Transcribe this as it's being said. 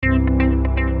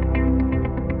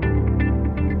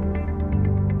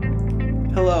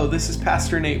Hello, this is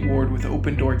Pastor Nate Ward with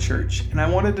Open Door Church, and I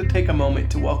wanted to take a moment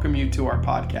to welcome you to our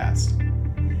podcast.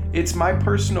 It's my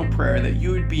personal prayer that you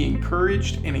would be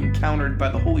encouraged and encountered by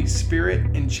the Holy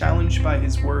Spirit and challenged by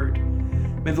His Word.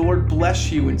 May the Lord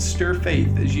bless you and stir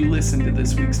faith as you listen to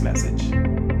this week's message.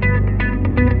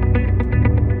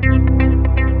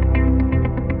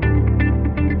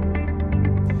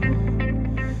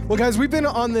 Well, guys, we've been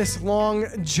on this long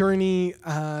journey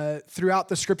throughout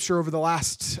the Scripture over the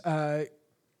last,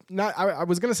 I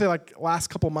was going to say like last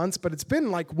couple months, but it's been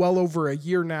like well over a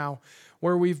year now,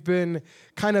 where we've been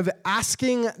kind of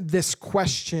asking this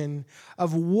question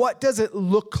of what does it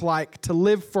look like to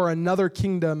live for another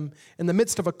kingdom in the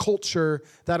midst of a culture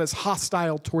that is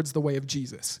hostile towards the way of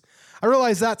Jesus. I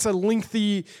realize that's a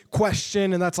lengthy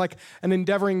question and that's like an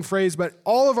endeavoring phrase, but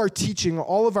all of our teaching,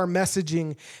 all of our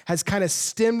messaging has kind of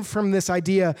stemmed from this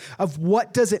idea of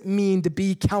what does it mean to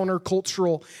be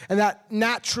countercultural, and that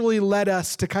naturally led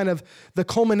us to kind of the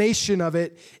culmination of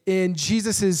it in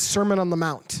Jesus' Sermon on the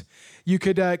Mount. You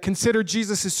could consider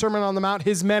Jesus' Sermon on the Mount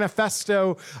his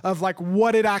manifesto of like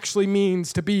what it actually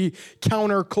means to be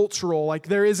countercultural. Like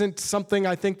there isn't something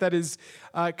I think that is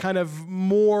kind of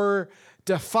more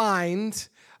defined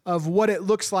of what it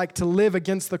looks like to live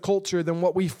against the culture than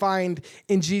what we find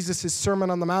in Jesus' Sermon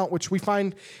on the Mount, which we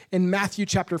find in Matthew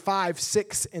chapter 5,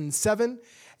 6, and 7.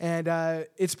 And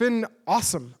it's been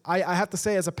awesome. I have to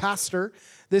say, as a pastor,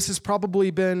 this has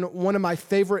probably been one of my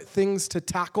favorite things to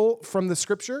tackle from the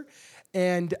Scripture,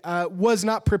 and was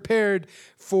not prepared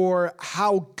for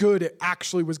how good it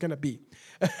actually was going to be.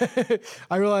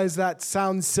 I realize that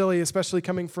sounds silly, especially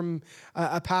coming from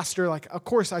a pastor. Like, of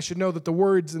course, I should know that the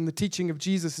words and the teaching of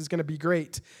Jesus is going to be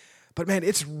great. But man,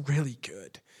 it's really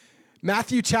good.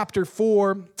 Matthew chapter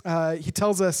 4, Matthew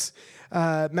tells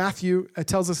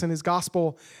us in his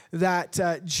gospel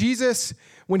that Jesus,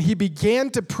 when he began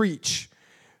to preach,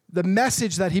 the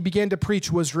message that he began to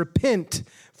preach was repent,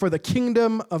 for the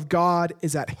kingdom of God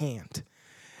is at hand.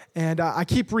 And I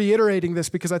keep reiterating this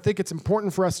because I think it's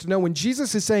important for us to know when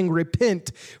Jesus is saying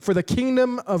repent, for the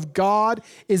kingdom of God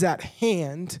is at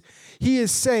hand, he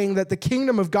is saying that the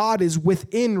kingdom of God is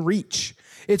within reach.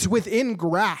 It's within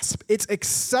grasp. It's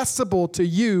accessible to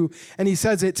you. And he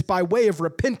says it's by way of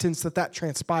repentance that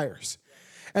transpires.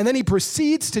 And then he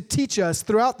proceeds to teach us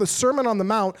throughout the Sermon on the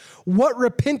Mount what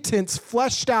repentance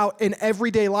fleshed out in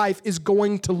everyday life is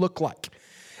going to look like.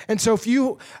 And so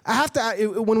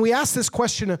when we ask this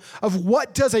question of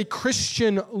what does a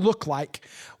Christian look like,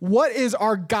 what is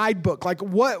our guidebook? Like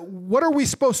what are we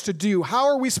supposed to do? How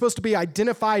are we supposed to be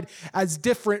identified as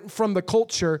different from the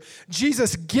culture?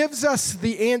 Jesus gives us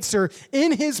the answer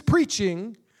in his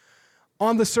preaching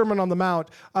on the Sermon on the Mount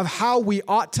of how we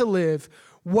ought to live,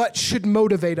 what should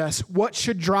motivate us, what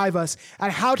should drive us,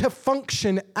 and how to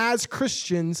function as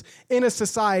Christians in a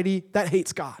society that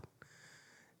hates God.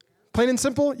 Plain and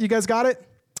simple, you guys got it?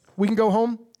 We can go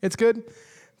home? It's good?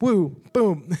 Woo,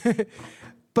 boom.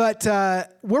 But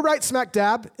we're right smack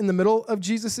dab in the middle of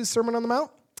Jesus' Sermon on the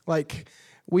Mount. Like,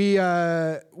 we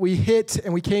hit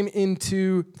and we came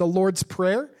into the Lord's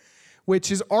Prayer, which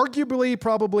is arguably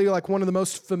probably like one of the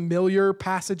most familiar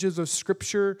passages of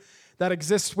Scripture that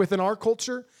exists within our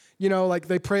culture. You know, like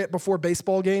they pray it before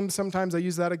baseball games. Sometimes I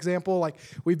use that example. Like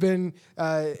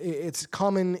it's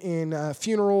common in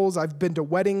funerals. I've been to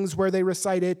weddings where they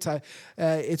recite it.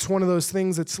 It's one of those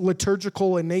things that's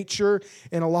liturgical in nature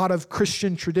in a lot of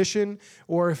Christian tradition.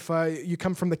 Or if you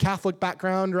come from the Catholic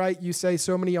background, right, you say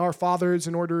so many Our Fathers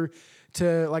in order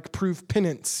to like prove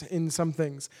penance in some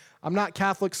things. I'm not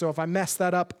Catholic, so if I mess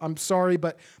that up, I'm sorry.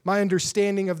 But my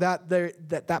understanding of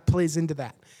that plays into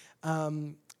that.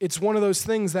 It's one of those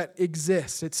things that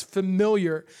exists. It's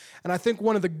familiar. And I think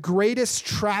one of the greatest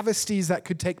travesties that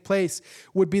could take place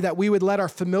would be that we would let our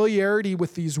familiarity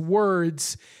with these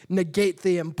words negate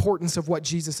the importance of what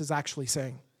Jesus is actually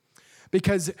saying.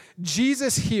 Because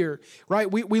Jesus here,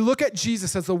 right, we look at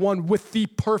Jesus as the one with the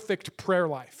perfect prayer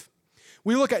life.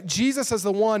 We look at Jesus as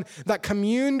the one that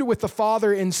communed with the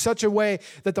Father in such a way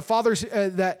that the Father,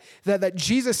 that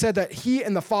Jesus said that he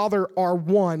and the Father are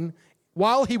one.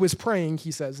 While he was praying,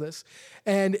 he says this,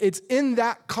 and it's in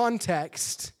that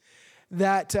context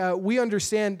that we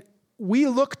understand, we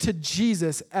look to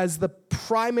Jesus as the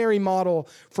primary model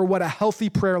for what a healthy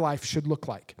prayer life should look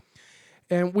like.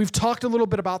 And we've talked a little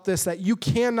bit about this, that you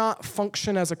cannot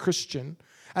function as a Christian,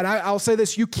 and I'll say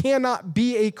this, you cannot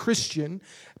be a Christian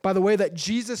by the way that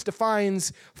Jesus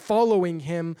defines following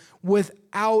him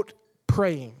without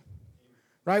praying.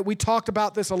 Right? We talked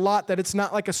about this a lot, that it's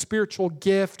not like a spiritual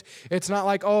gift. It's not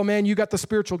like, oh man, you got the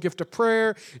spiritual gift of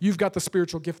prayer. You've got the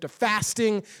spiritual gift of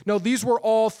fasting. No, these were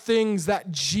all things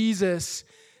that Jesus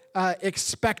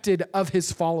expected of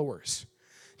his followers.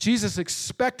 Jesus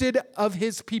expected of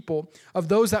his people, of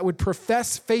those that would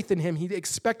profess faith in him, he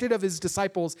expected of his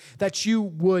disciples that you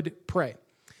would pray.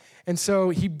 And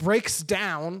so he breaks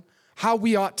down how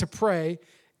we ought to pray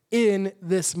in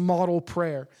this model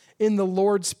prayer, in the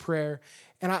Lord's Prayer.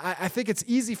 And I think it's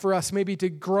easy for us maybe to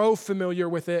grow familiar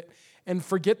with it and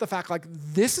forget the fact, like,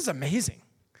 this is amazing.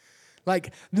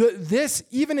 Like, this,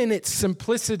 even in its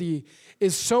simplicity,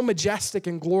 is so majestic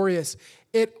and glorious,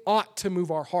 it ought to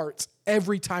move our hearts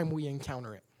every time we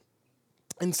encounter it.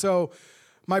 And so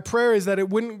my prayer is that it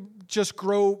wouldn't just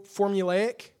grow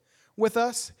formulaic with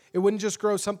us. It wouldn't just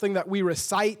grow something that we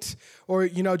recite or,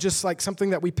 just like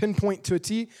something that we pinpoint to a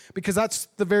T, because that's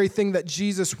the very thing that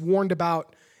Jesus warned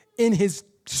about in his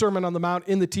Sermon on the Mount,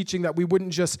 in the teaching, that we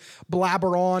wouldn't just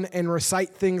blabber on and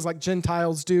recite things like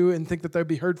Gentiles do and think that they'd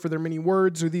be heard for their many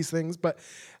words or these things. But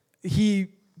he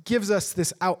gives us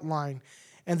this outline,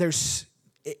 and there's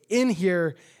in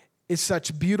here is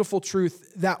such beautiful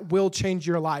truth that will change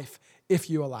your life if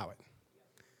you allow it.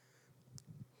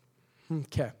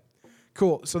 Okay,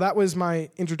 cool. So that was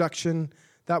my introduction.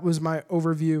 That was my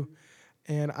overview.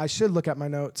 And I should look at my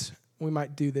notes. We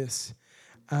might do this.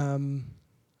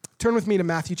 Turn with me to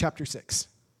Matthew chapter 6.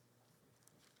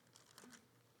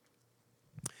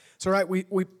 So, right, we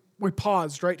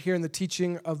paused right here in the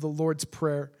teaching of the Lord's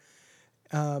Prayer.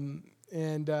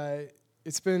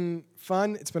 It's been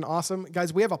fun. It's been awesome.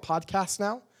 Guys, we have a podcast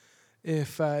now.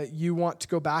 If you want to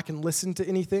go back and listen to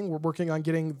anything, we're working on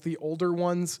getting the older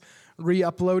ones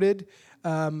re-uploaded.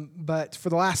 But for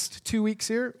the last 2 weeks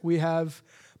here, we have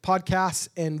podcasts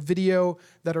and video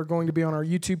that are going to be on our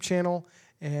YouTube channel.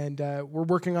 And we're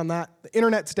working on that. The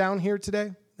internet's down here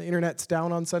today. The internet's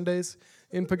down on Sundays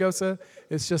in Pagosa.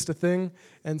 It's just a thing.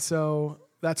 And so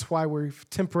that's why we've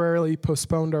temporarily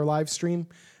postponed our live stream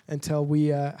until we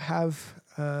have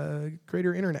a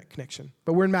greater internet connection.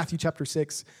 But we're in Matthew chapter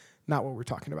 6, not what we're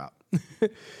talking about.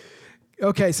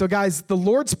 Okay, so guys, the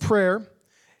Lord's Prayer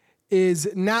is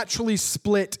naturally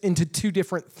split into two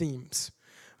different themes,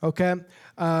 okay?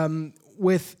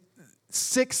 With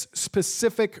 6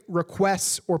 specific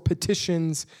requests or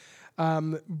petitions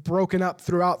broken up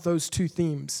throughout those two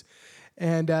themes.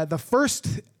 And the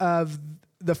first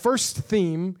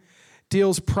theme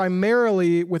deals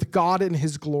primarily with God and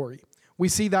his glory. We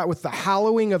see that with the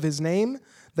hallowing of his name,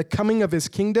 the coming of his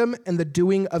kingdom, and the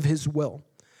doing of his will.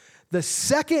 The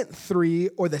second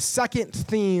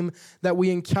theme that we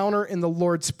encounter in the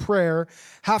Lord's Prayer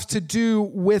has to do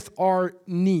with our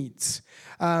needs,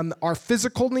 our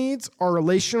physical needs, our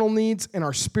relational needs, and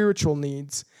our spiritual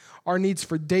needs, our needs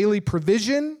for daily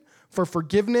provision, for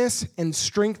forgiveness, and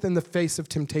strength in the face of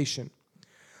temptation.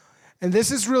 And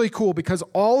this is really cool because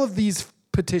all of these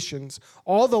petitions,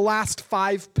 all the last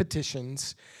 5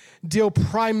 petitions, deal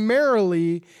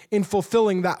primarily in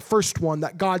fulfilling that first one,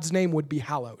 that God's name would be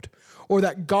hallowed, or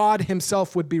that God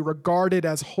himself would be regarded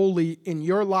as holy in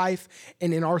your life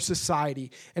and in our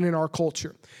society and in our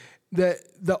culture.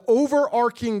 The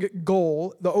overarching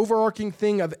goal, the overarching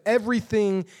thing of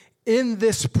everything in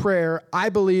this prayer, I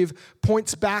believe,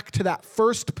 points back to that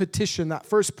first petition, that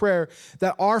first prayer,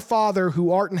 that our Father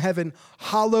who art in heaven,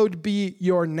 hallowed be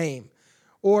your name.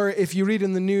 Or if you read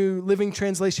in the New Living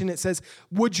Translation, it says,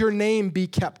 would your name be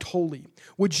kept holy?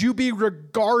 Would you be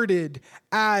regarded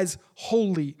as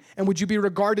holy? And would you be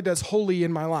regarded as holy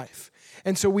in my life?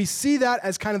 And so we see that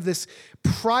as kind of this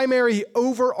primary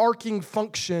overarching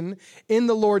function in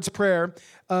the Lord's Prayer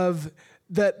of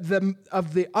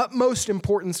the utmost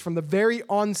importance from the very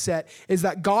onset is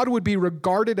that God would be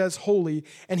regarded as holy,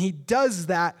 and he does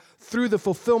that through the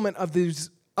fulfillment of these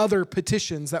other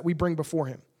petitions that we bring before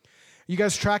him. You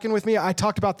guys tracking with me? I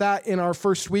talked about that in our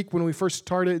first week when we first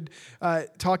started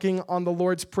talking on the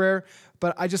Lord's Prayer,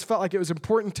 but I just felt like it was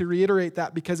important to reiterate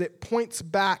that because it points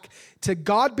back to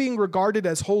God being regarded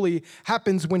as holy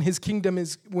happens when his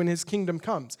kingdom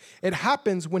comes. It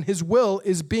happens when his will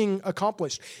is being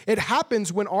accomplished. It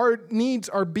happens when our needs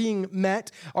are being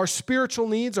met, our spiritual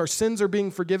needs, our sins are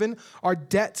being forgiven, our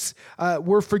debts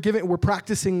we're forgiven, we're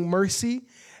practicing mercy.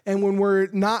 And when we're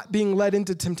not being led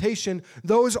into temptation,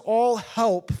 those all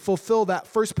help fulfill that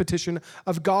first petition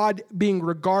of God being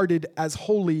regarded as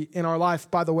holy in our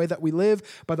life by the way that we live,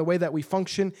 by the way that we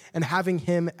function, and having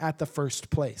him at the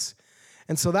first place.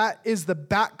 And so that is the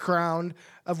background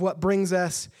of what brings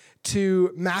us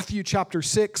to Matthew chapter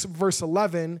 6, verse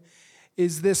 11,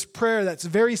 is this prayer that's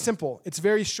very simple. It's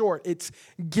very short. It's,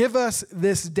 give us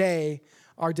this day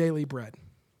our daily bread.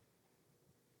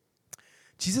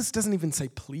 Jesus doesn't even say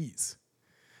please.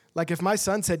 Like if my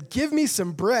son said, give me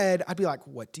some bread, I'd be like,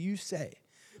 what do you say?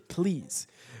 please.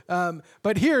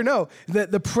 But here, no,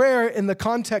 the prayer in the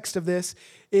context of this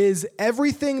is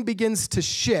everything begins to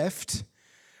shift,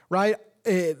 right?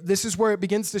 This is where it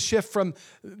begins to shift from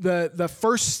the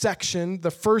first section, the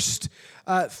first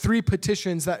three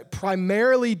petitions that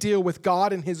primarily deal with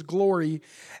God and his glory.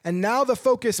 And now the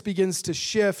focus begins to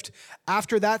shift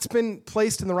after that's been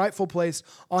placed in the rightful place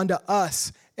onto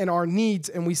us and our needs.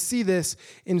 And we see this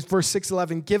in verse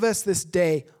 6:11, give us this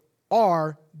day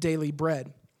our daily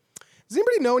bread. Does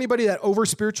anybody know anybody that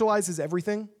over-spiritualizes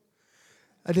everything?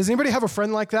 Does anybody have a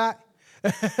friend like that?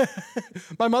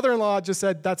 My mother-in-law just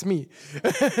said, that's me.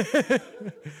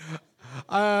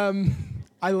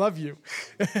 I love you.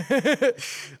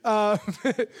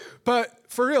 But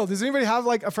for real, does anybody have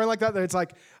like a friend like that it's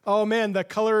like, oh man, the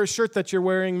color of shirt that you're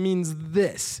wearing means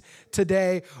this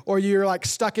today, or you're like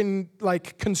stuck in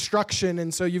like construction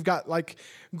and so you've got like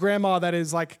grandma that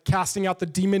is like casting out the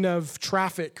demon of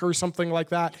traffic or something like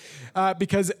that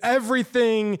because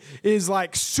everything is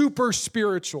like super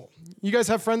spiritual. You guys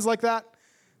have friends like that?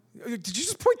 Did you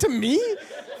just point to me?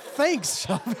 Thanks,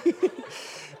 Shelby.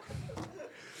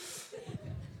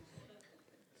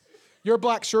 Your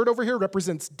black shirt over here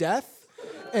represents death.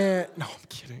 And no, I'm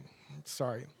kidding.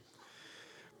 Sorry.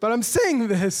 But I'm saying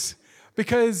this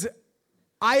because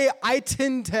I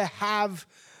tend to have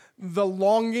the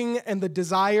longing and the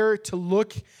desire to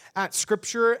look at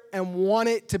Scripture and want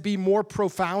it to be more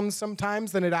profound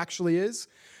sometimes than it actually is.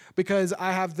 Because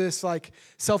I have this like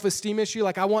self-esteem issue.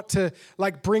 Like I want to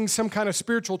like bring some kind of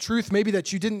spiritual truth maybe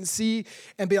that you didn't see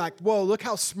and be like, whoa, look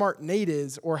how smart Nate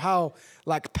is, or how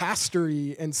like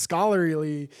pastory and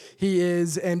scholarly he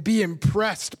is, and be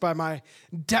impressed by my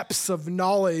depths of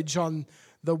knowledge on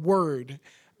the word.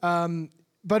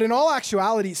 But in all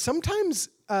actuality, sometimes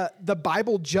the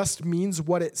Bible just means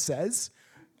what it says.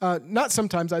 Not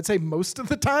sometimes, I'd say most of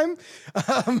the time.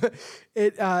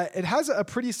 It has a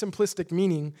pretty simplistic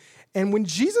meaning. And when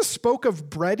Jesus spoke of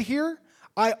bread here,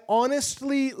 I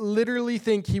honestly, literally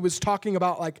think he was talking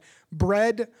about like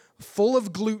bread full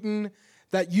of gluten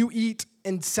that you eat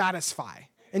and satisfy,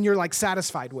 and you're like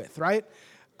satisfied with, right?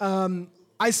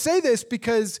 I say this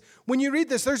because when you read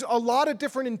this, there's a lot of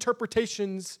different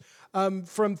interpretations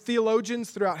from theologians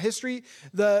throughout history.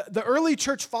 The early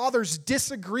church fathers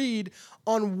disagreed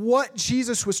on what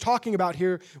Jesus was talking about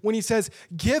here when he says,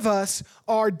 give us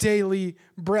our daily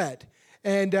bread.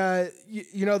 And,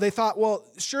 they thought, well,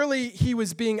 surely he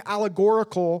was being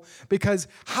allegorical, because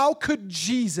how could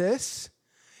Jesus,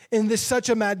 in this such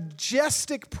a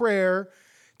majestic prayer,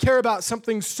 care about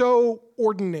something so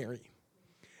ordinary?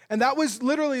 And that was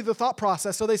literally the thought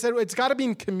process. So they said, it's got to be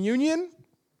in communion.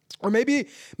 Or maybe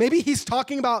he's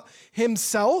talking about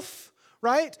himself,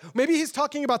 right? Maybe he's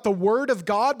talking about the word of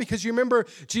God, because you remember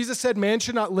Jesus said man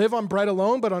should not live on bread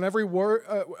alone, but on every word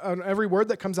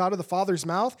that comes out of the Father's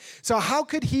mouth. So how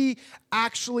could he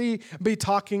actually be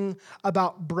talking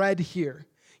about bread here?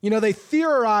 They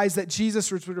theorized that Jesus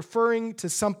was referring to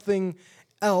something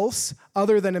else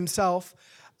other than himself.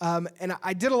 And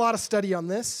I did a lot of study on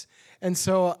this. And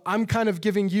so I'm kind of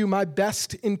giving you my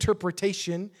best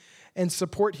interpretation and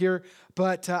support here,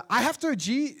 but I have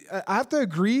to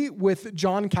agree with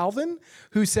John Calvin,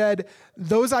 who said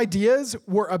those ideas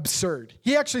were absurd.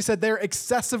 He actually said they're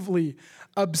excessively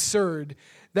absurd,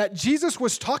 that Jesus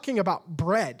was talking about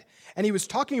bread, and he was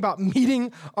talking about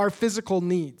meeting our physical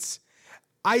needs.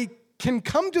 I can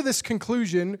come to this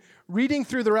conclusion reading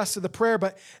through the rest of the prayer,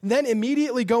 but then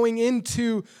immediately going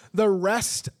into the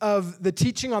rest of the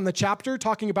teaching on the chapter,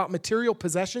 talking about material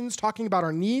possessions, talking about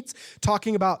our needs,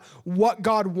 talking about what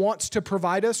God wants to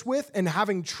provide us with, and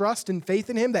having trust and faith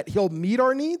in him that he'll meet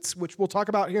our needs, which we'll talk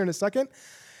about here in a second.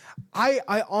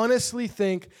 I honestly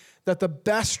think that the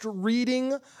best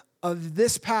reading of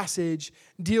this passage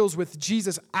deals with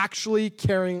Jesus actually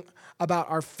caring about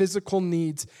our physical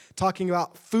needs, talking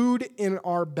about food in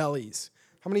our bellies.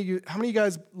 How many of you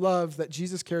guys love that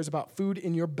Jesus cares about food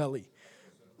in your belly?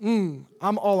 I'm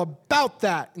all about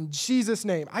that in Jesus'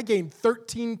 name. I gained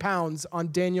 13 pounds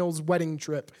on Daniel's wedding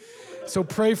trip, so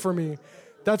pray for me.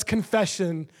 That's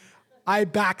confession. I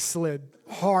backslid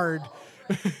hard.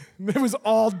 It was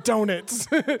all donuts.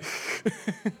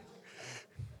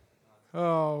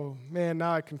 Oh, man,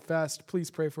 now I confessed. Please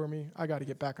pray for me. I got to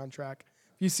get back on track.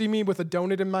 If you see me with a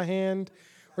donut in my hand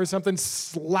or something,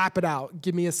 slap it out.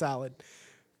 Give me a salad.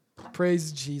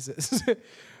 Praise Jesus.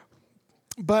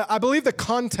 But I believe the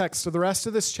context of the rest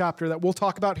of this chapter that we'll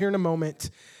talk about here in a moment,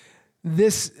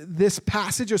 this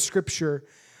passage of Scripture,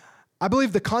 I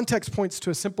believe the context points to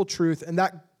a simple truth, and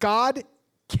that God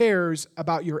cares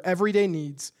about your everyday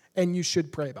needs, and you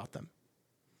should pray about them.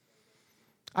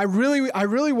 I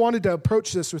really wanted to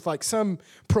approach this with like some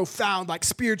profound, like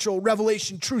spiritual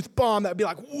revelation truth bomb that would be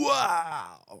like,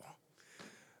 wow.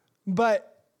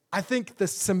 But I think the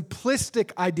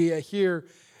simplistic idea here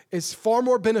is far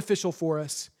more beneficial for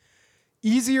us,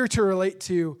 easier to relate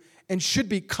to, and should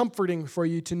be comforting for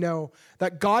you to know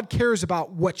that God cares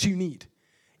about what you need.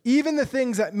 Even the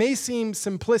things that may seem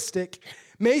simplistic,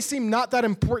 may seem not that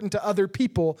important to other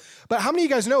people, but how many of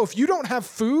you guys know if you don't have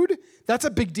food, that's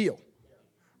a big deal,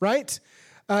 right?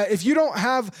 If you don't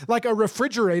have like a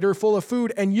refrigerator full of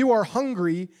food and you are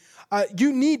hungry,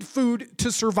 you need food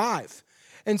to survive.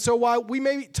 And so while we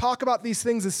may talk about these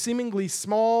things as seemingly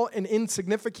small and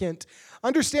insignificant,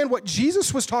 understand what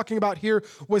Jesus was talking about here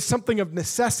was something of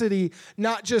necessity,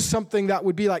 not just something that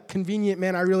would be like convenient,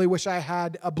 man, I really wish I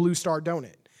had a Blue Star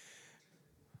donut.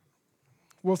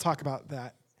 We'll talk about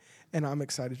that, and I'm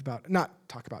excited about it. Not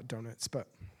talk about donuts, but.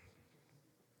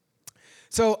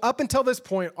 So up until this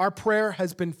point, our prayer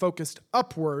has been focused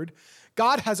upward.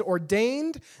 God has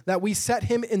ordained that we set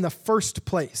him in the first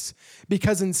place,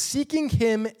 because in seeking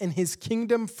him and his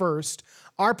kingdom first,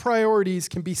 our priorities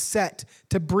can be set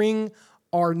to bring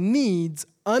our needs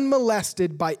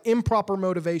unmolested by improper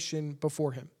motivation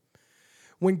before him.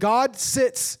 When God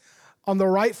sits on the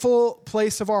rightful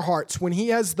place of our hearts, when he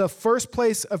has the first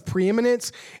place of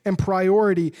preeminence and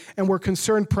priority, and we're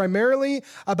concerned primarily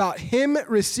about him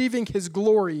receiving his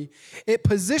glory, it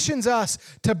positions us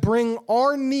to bring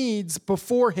our needs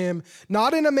before him,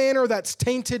 not in a manner that's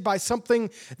tainted by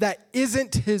something that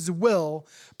isn't his will,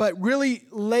 but really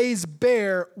lays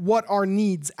bare what our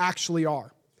needs actually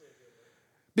are.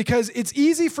 Because it's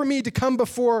easy for me to come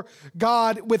before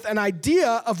God with an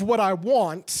idea of what I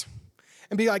want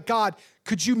and be like, God,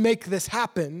 could you make this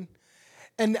happen?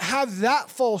 And have that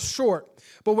fall short.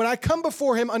 But when I come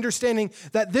before him understanding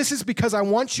that this is because I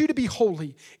want you to be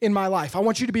holy in my life, I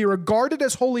want you to be regarded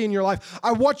as holy in your life,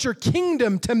 I want your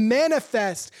kingdom to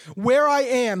manifest where I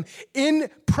am in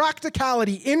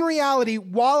practicality, in reality,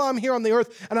 while I'm here on the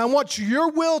earth, and I want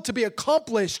your will to be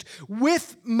accomplished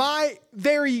with my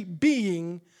very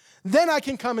being, then I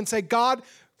can come and say, God,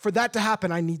 for that to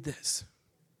happen, I need this.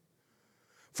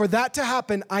 For that to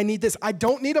happen, I need this. I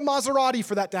don't need a Maserati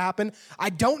for that to happen. I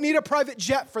don't need a private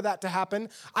jet for that to happen.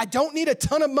 I don't need a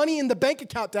ton of money in the bank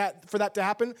account for that to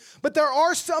happen. But there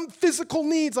are some physical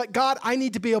needs, like, God, I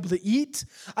need to be able to eat.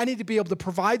 I need to be able to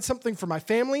provide something for my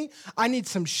family. I need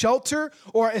some shelter.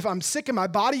 Or if I'm sick in my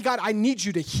body, God, I need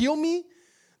you to heal me.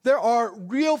 There are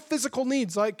real physical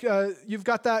needs. Like you've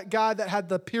got that guy that had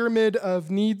the pyramid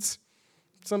of needs.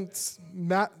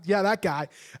 That guy.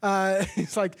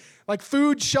 It's like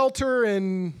food, shelter,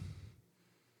 and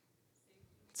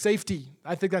safety.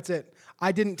 I think that's it.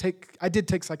 I did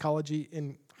take psychology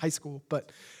in high school,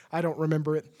 but I don't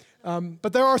remember it.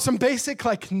 But there are some basic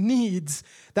like needs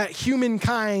that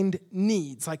humankind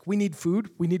needs. Like we need food,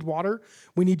 we need water,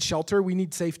 we need shelter, we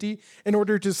need safety in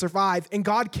order to survive. And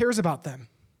God cares about them.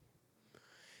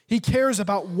 He cares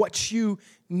about what you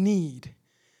need.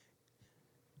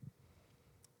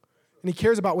 And he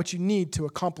cares about what you need to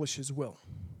accomplish his will.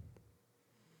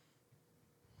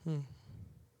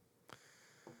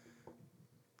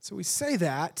 So we say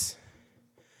that.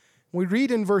 We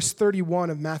read in verse 31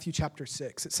 of Matthew chapter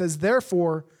 6. It says,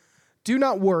 "Therefore, do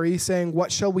not worry, saying,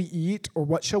 what shall we eat, or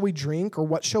what shall we drink, or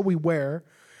what shall we wear?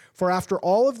 For after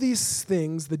all these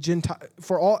things the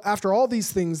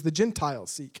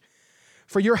Gentiles seek.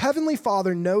 For your heavenly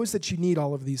Father knows that you need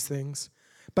all of these things.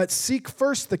 But seek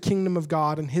first the kingdom of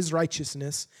God and his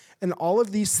righteousness, and all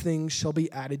of these things shall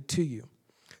be added to you."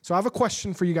 So I have a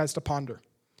question for you guys to ponder.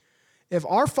 If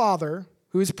our Father,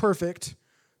 who is perfect,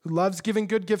 who loves giving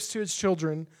good gifts to his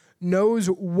children, knows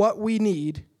what we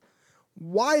need,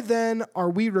 why then are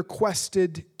we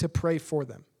requested to pray for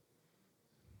them?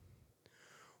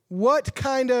 Why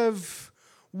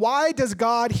does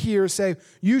God here say,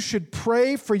 you should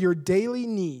pray for your daily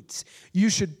needs? You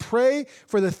should pray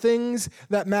for the things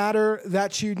that matter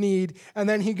that you need. And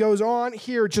then he goes on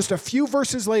here just a few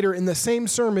verses later in the same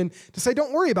sermon to say,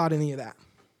 don't worry about any of that.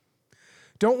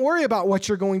 Don't worry about what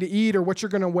you're going to eat or what you're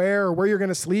going to wear or where you're going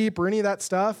to sleep or any of that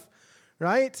stuff,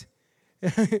 right?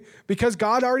 Because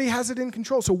God already has it in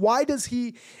control. So why does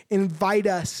he invite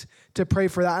us to pray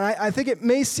for that? And I think it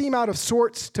may seem out of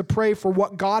sorts to pray for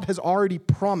what God has already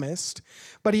promised,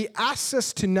 but he asks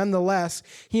us to nonetheless.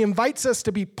 He invites us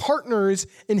to be partners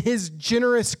in his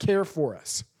generous care for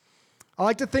us. I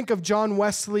like to think of John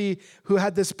Wesley, who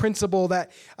had this principle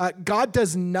that God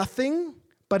does nothing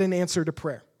but an answer to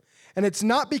prayer. And it's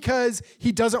not because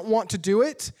he doesn't want to do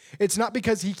it. It's not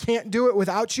because he can't do it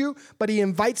without you, but he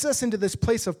invites us into this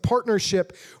place of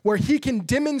partnership where he can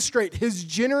demonstrate his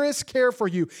generous care for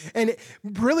you and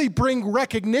really bring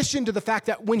recognition to the fact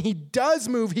that when he does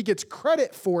move, he gets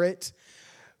credit for it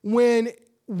when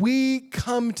we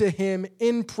come to him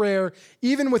in prayer,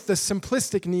 even with the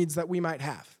simplistic needs that we might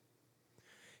have.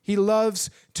 He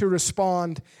loves to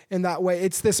respond in that way.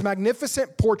 It's this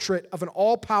magnificent portrait of an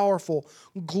all-powerful,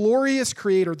 glorious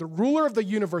creator, the ruler of the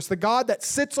universe, the God that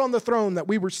sits on the throne that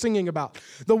we were singing about,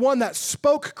 the one that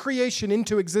spoke creation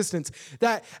into existence,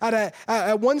 that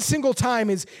at one single time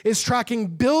is tracking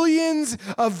billions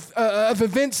of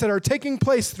events that are taking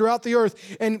place throughout the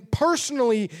earth and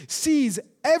personally sees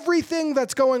everything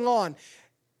that's going on.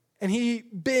 And he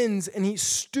bends and he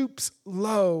stoops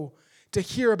low to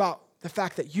hear about the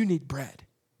fact that you need bread.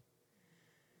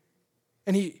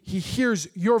 And he hears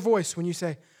your voice when you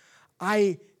say,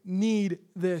 I need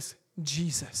this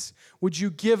Jesus. Would you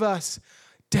give us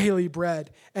daily bread?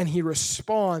 And he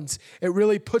responds. It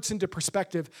really puts into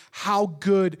perspective how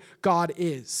good God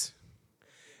is.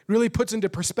 Really puts into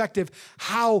perspective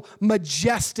how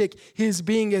majestic his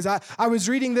being is. I was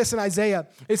reading this in Isaiah.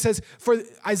 It says, for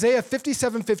Isaiah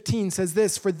 57:15 says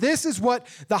this, for this is what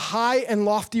the high and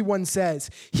lofty one says,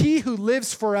 he who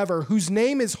lives forever, whose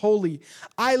name is holy.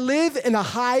 I live in a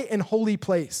high and holy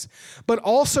place, but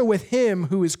also with him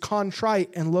who is contrite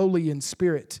and lowly in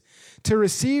spirit, to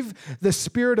receive the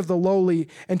spirit of the lowly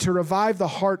and to revive the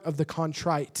heart of the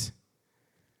contrite.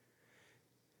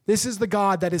 This is the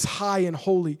God that is high and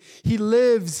holy. He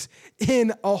lives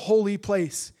in a holy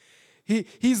place.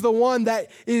 He's the one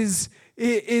that is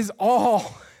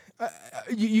all.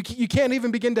 You can't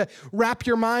even begin to wrap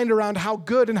your mind around how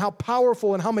good and how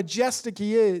powerful and how majestic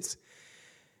he is.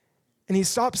 And he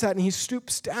stops that and he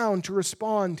stoops down to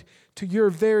respond to your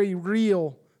very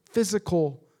real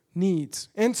physical needs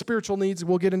and spiritual needs.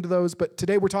 We'll get into those, but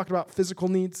today we're talking about physical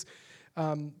needs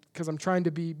because I'm trying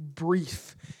to be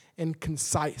brief and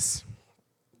concise.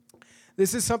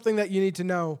 This is something that you need to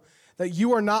know, that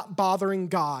you are not bothering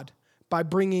God by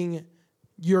bringing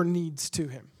your needs to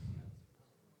him.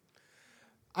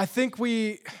 I think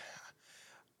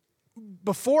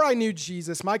before I knew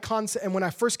Jesus, my concept, and when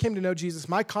I first came to know Jesus,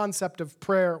 my concept of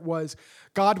prayer was,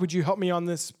 God, would you help me on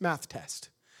this math test?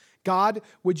 God,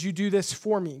 would you do this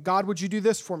for me? God, would you do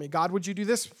this for me? God, would you do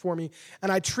this for me?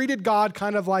 And I treated God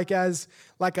kind of like a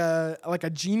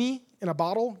genie in a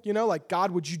bottle, like, God,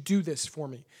 would you do this for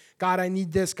me? God, I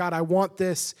need this. God, I want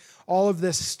this, all of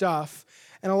this stuff.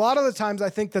 And a lot of the times I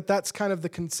think that that's kind of the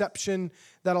conception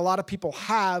that a lot of people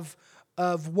have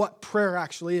of what prayer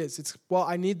actually is. It's, well,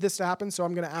 I need this to happen, so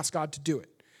I'm going to ask God to do it.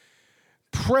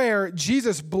 Prayer,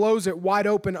 Jesus blows it wide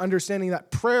open, understanding that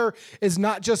prayer is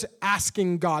not just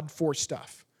asking God for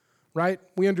stuff, right?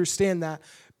 We understand that.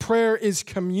 Prayer is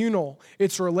communal,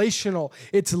 it's relational,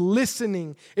 it's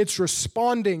listening, it's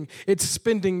responding, it's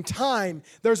spending time.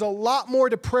 There's a lot more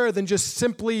to prayer than just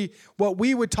simply what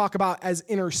we would talk about as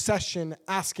intercession,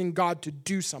 asking God to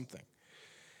do something.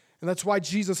 And that's why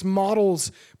Jesus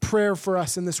models prayer for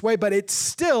us in this way, but it's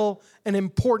still an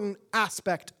important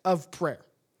aspect of prayer.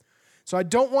 So I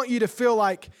don't want you to feel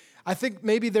like, I think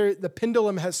maybe the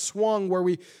pendulum has swung where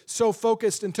we so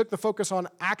focused and took the focus on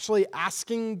actually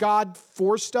asking God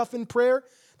for stuff in prayer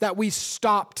that we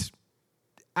stopped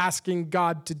asking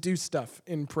God to do stuff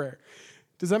in prayer.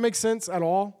 Does that make sense at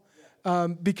all?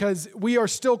 Because we are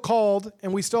still called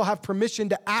and we still have permission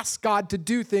to ask God to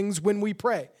do things when we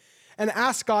pray and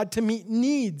ask God to meet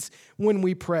needs when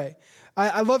we pray.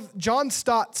 I love, John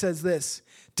Stott says this,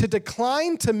 to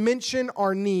decline to mention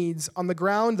our needs on the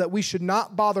ground that we should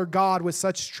not bother God with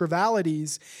such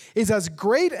trivialities is as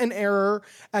great an error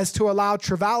as to allow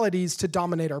trivialities to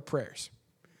dominate our prayers.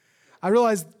 I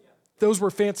realize those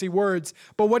were fancy words,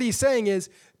 but what he's saying is,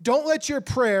 don't let your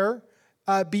prayer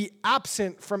be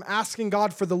absent from asking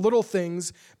God for the little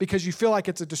things because you feel like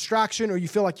it's a distraction or you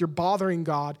feel like you're bothering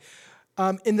God.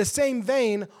 In the same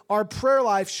vein, our prayer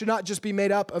life should not just be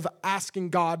made up of asking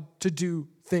God to do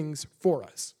things for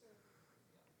us.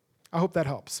 I hope that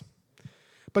helps.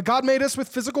 But God made us with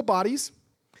physical bodies.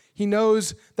 He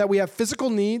knows that we have physical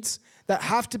needs that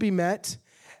have to be met.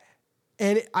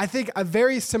 And I think a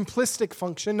very simplistic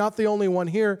function, not the only one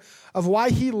here, of why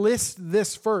he lists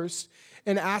this first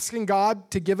in asking God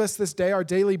to give us this day our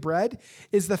daily bread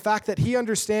is the fact that he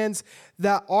understands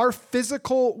that our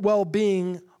physical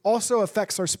well-being also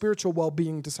affects our spiritual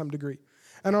well-being to some degree.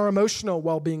 and our emotional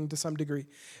well-being to some degree.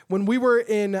 When we were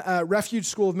in Refuge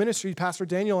School of Ministry, Pastor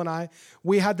Daniel and I,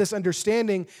 we had this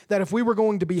understanding that if we were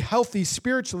going to be healthy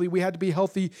spiritually, we had to be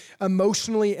healthy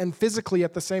emotionally and physically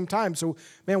at the same time. So,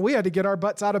 man, we had to get our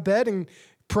butts out of bed and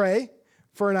pray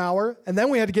for an hour, and then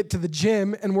we had to get to the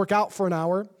gym and work out for an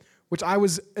hour, which I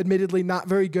was admittedly not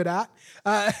very good at.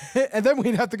 And then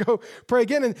we'd have to go pray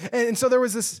again. And so there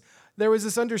was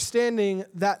this understanding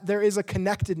that there is a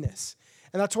connectedness.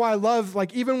 And that's why I love,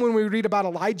 like, even when we read about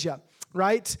Elijah,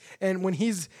 right? And when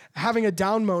he's having a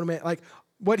down moment, like,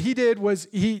 what he did was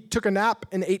he took a nap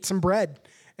and ate some bread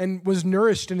and was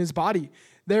nourished in his body.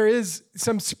 There is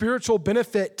some spiritual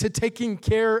benefit to taking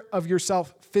care of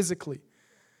yourself physically.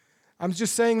 I'm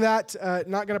just saying that,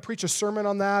 not going to preach a sermon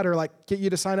on that or like get you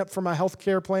to sign up for my health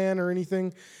care plan or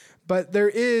anything. But there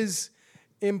is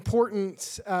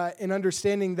importance in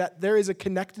understanding that there is a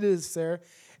connectedness there,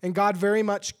 and God very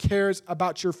much cares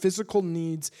about your physical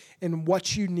needs and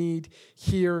what you need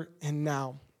here and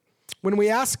now. When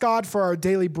we ask God for our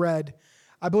daily bread,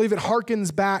 I believe it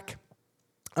harkens back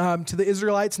to the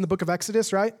Israelites in the book of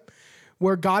Exodus, right?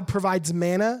 Where God provides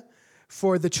manna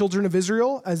for the children of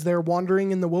Israel as they're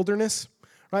wandering in the wilderness,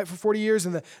 right, for 40 years.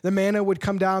 And the manna would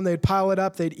come down, they'd pile it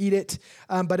up, they'd eat it.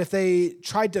 But if they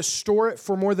tried to store it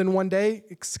for more than one day,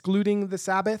 excluding the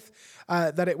Sabbath,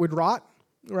 that it would rot,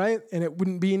 right? And it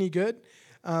wouldn't be any good.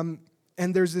 And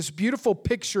there's this beautiful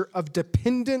picture of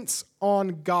dependence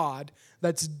on God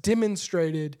that's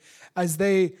demonstrated as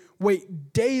they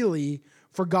wait daily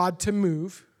for God to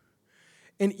move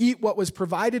and eat what was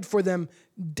provided for them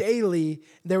daily.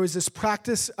 There was this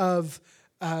practice of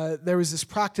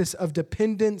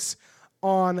dependence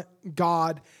on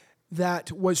God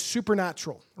that was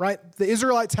supernatural, right? The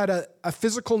Israelites had a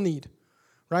physical need,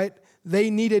 right? They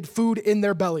needed food in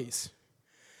their bellies.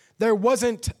 There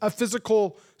wasn't a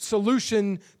physical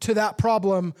solution to that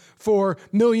problem for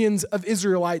millions of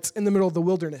Israelites in the middle of the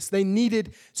wilderness. They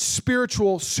needed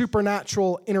spiritual,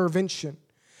 supernatural intervention.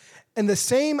 And the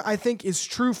same, I think, is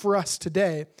true for us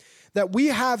today, that we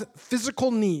have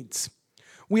physical needs.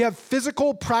 We have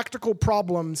physical, practical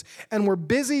problems, and we're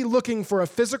busy looking for a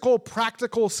physical,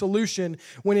 practical solution,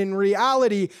 when in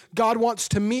reality, God wants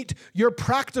to meet your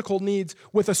practical needs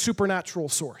with a supernatural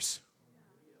source.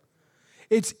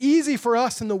 It's easy for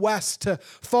us in the West to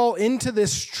fall into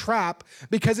this trap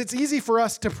because it's easy for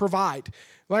us to provide.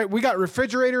 Right? We got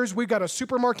refrigerators, we've got a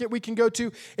supermarket we can go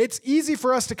to. It's easy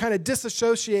for us to kind of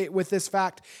disassociate with this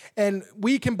fact, and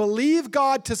we can believe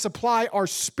God to supply our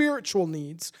spiritual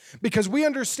needs because we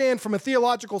understand from a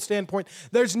theological standpoint,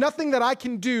 there's nothing that I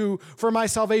can do for my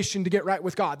salvation to get right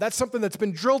with God. That's something that's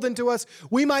been drilled into us.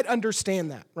 We might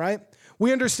understand that, right?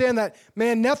 We understand that,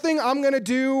 man, nothing I'm going to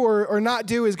do or not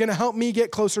do is going to help me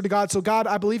get closer to God. So God,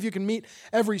 I believe you can meet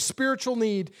every spiritual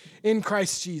need in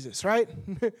Christ Jesus, right?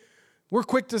 We're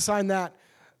quick to sign that.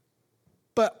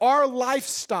 But our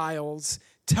lifestyles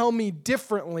tell me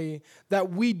differently that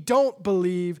we don't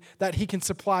believe that he can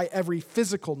supply every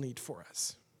physical need for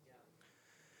us.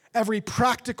 Every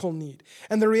practical need.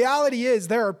 And the reality is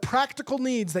there are practical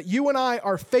needs that you and I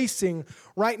are facing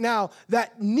right now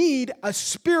that need a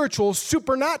spiritual,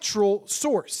 supernatural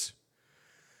source.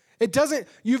 It doesn't,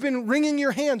 you've been wringing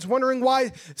your hands wondering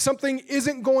why something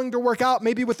isn't going to work out,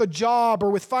 maybe with a job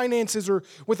or with finances or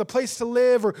with a place to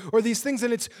live or these things.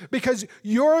 And it's because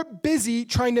you're busy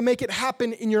trying to make it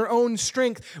happen in your own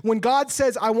strength. When God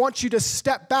says, I want you to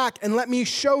step back and let me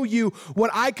show you what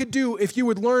I could do if you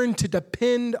would learn to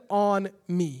depend on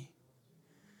me.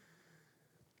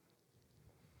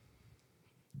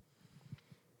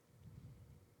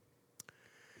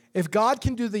 If God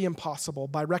can do the impossible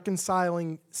by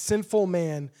reconciling sinful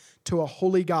man to a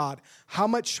holy God, how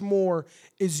much more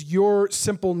is your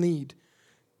simple need?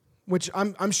 Which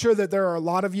I'm sure that there are a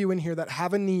lot of you in here that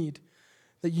have a need,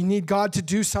 that you need God to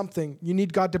do something. You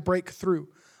need God to break through.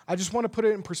 I just want to put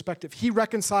it in perspective. He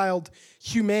reconciled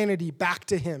humanity back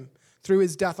to him through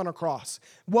his death on a cross.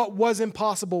 What was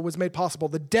impossible was made possible.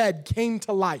 The dead came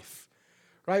to life,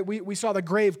 right? We saw the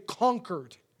grave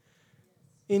conquered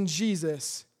in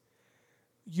Jesus.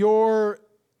 Your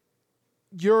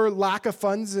lack of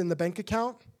funds in the bank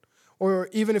account, or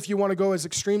even if you want to go as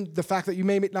extreme, the fact that you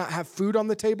may not have food on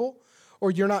the table,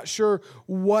 or you're not sure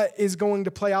what is going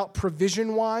to play out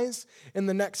provision-wise in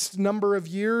the next number of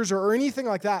years or anything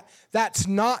like that, that's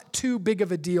not too big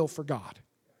of a deal for God.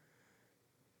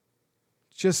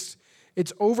 It's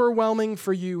overwhelming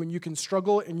for you, and you can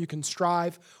struggle and you can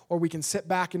strive, or we can sit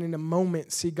back and in a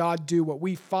moment see God do what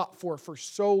we fought for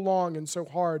so long and so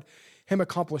hard, him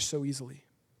accomplish so easily.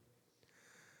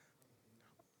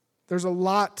 There's a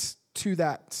lot to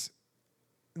that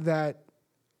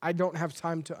I don't have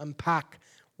time to unpack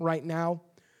right now.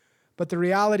 But the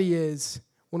reality is,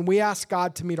 when we ask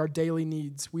God to meet our daily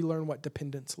needs, we learn what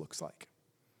dependence looks like.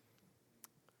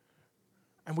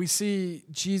 And we see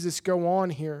Jesus go on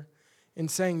here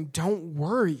and saying, don't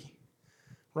worry,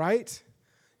 right?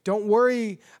 Don't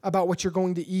worry about what you're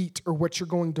going to eat or what you're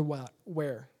going to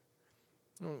wear.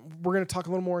 We're going to talk a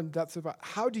little more in depth about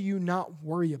how do you not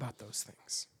worry about those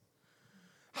things?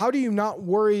 How do you not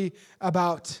worry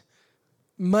about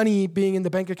money being in the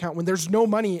bank account when there's no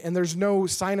money and there's no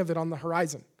sign of it on the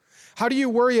horizon? How do you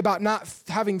worry about not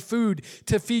having food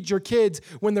to feed your kids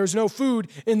when there's no food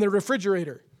in the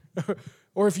refrigerator?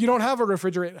 Or if you don't have a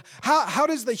refrigerator? How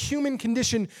does the human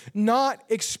condition not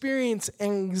experience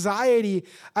anxiety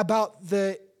about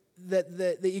the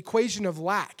equation of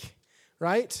lack,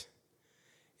 right?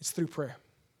 It's through prayer.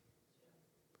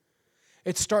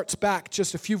 It starts back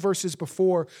just a few verses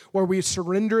before where we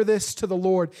surrender this to the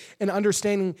Lord and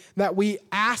understanding that we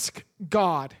ask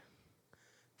God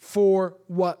for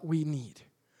what we need.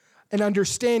 And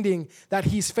understanding that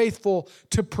He's faithful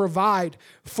to provide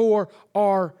for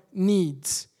our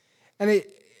needs. And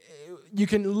you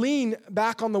can lean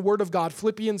back on the Word of God.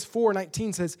 Philippians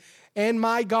 4:19 says, "And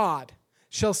my God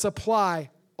shall supply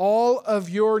all of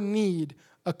your need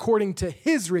according to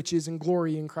His riches and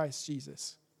glory in Christ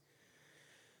Jesus."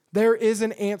 There is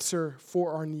an answer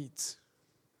for our needs.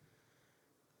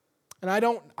 And I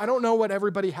don't know what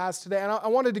everybody has today. And I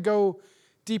wanted to go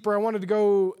deeper. I wanted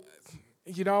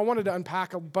to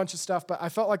unpack a bunch of stuff, but I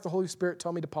felt like the Holy Spirit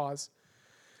told me to pause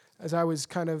as I was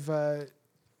kind of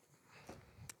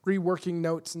reworking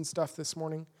notes and stuff this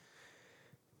morning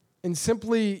and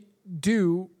simply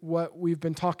do what we've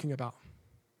been talking about.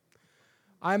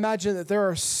 I imagine that there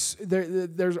are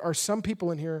some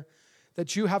people in here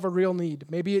that you have a real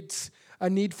need. Maybe it's a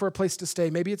need for a place to stay.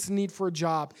 Maybe it's a need for a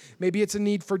job. Maybe it's a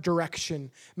need for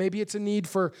direction. Maybe it's a need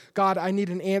for, God, I need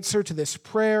an answer to this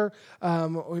prayer.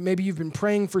 Or maybe you've been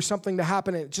praying for something to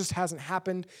happen and it just hasn't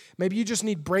happened. Maybe you just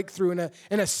need breakthrough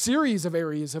in a series of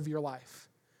areas of your life.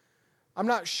 I'm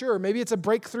not sure. Maybe it's a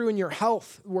breakthrough in your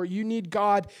health where you need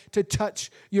God to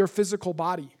touch your physical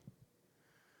body.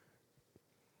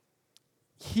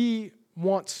 He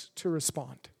wants to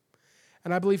respond.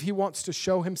 And I believe He wants to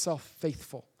show Himself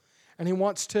faithful. And He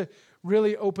wants to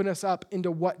really open us up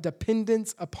into what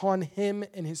dependence upon Him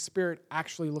and His Spirit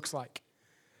actually looks like.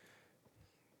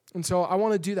 And so I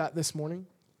want to do that this morning.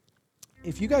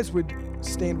 If you guys would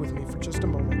stand with me for just a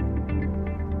moment.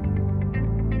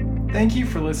 Thank you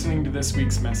for listening to this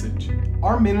week's message.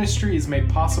 Our ministry is made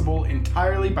possible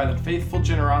entirely by the faithful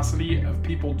generosity of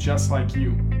people just like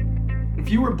you. If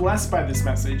you were blessed by this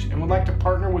message and would like to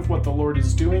partner with what the Lord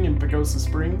is doing in Pagosa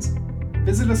Springs,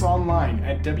 visit us online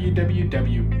at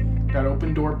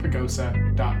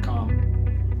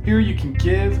www.opendoorpagosa.com. Here you can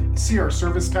give, see our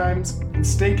service times, and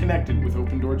stay connected with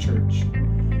Open Door Church.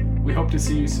 We hope to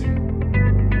see you soon.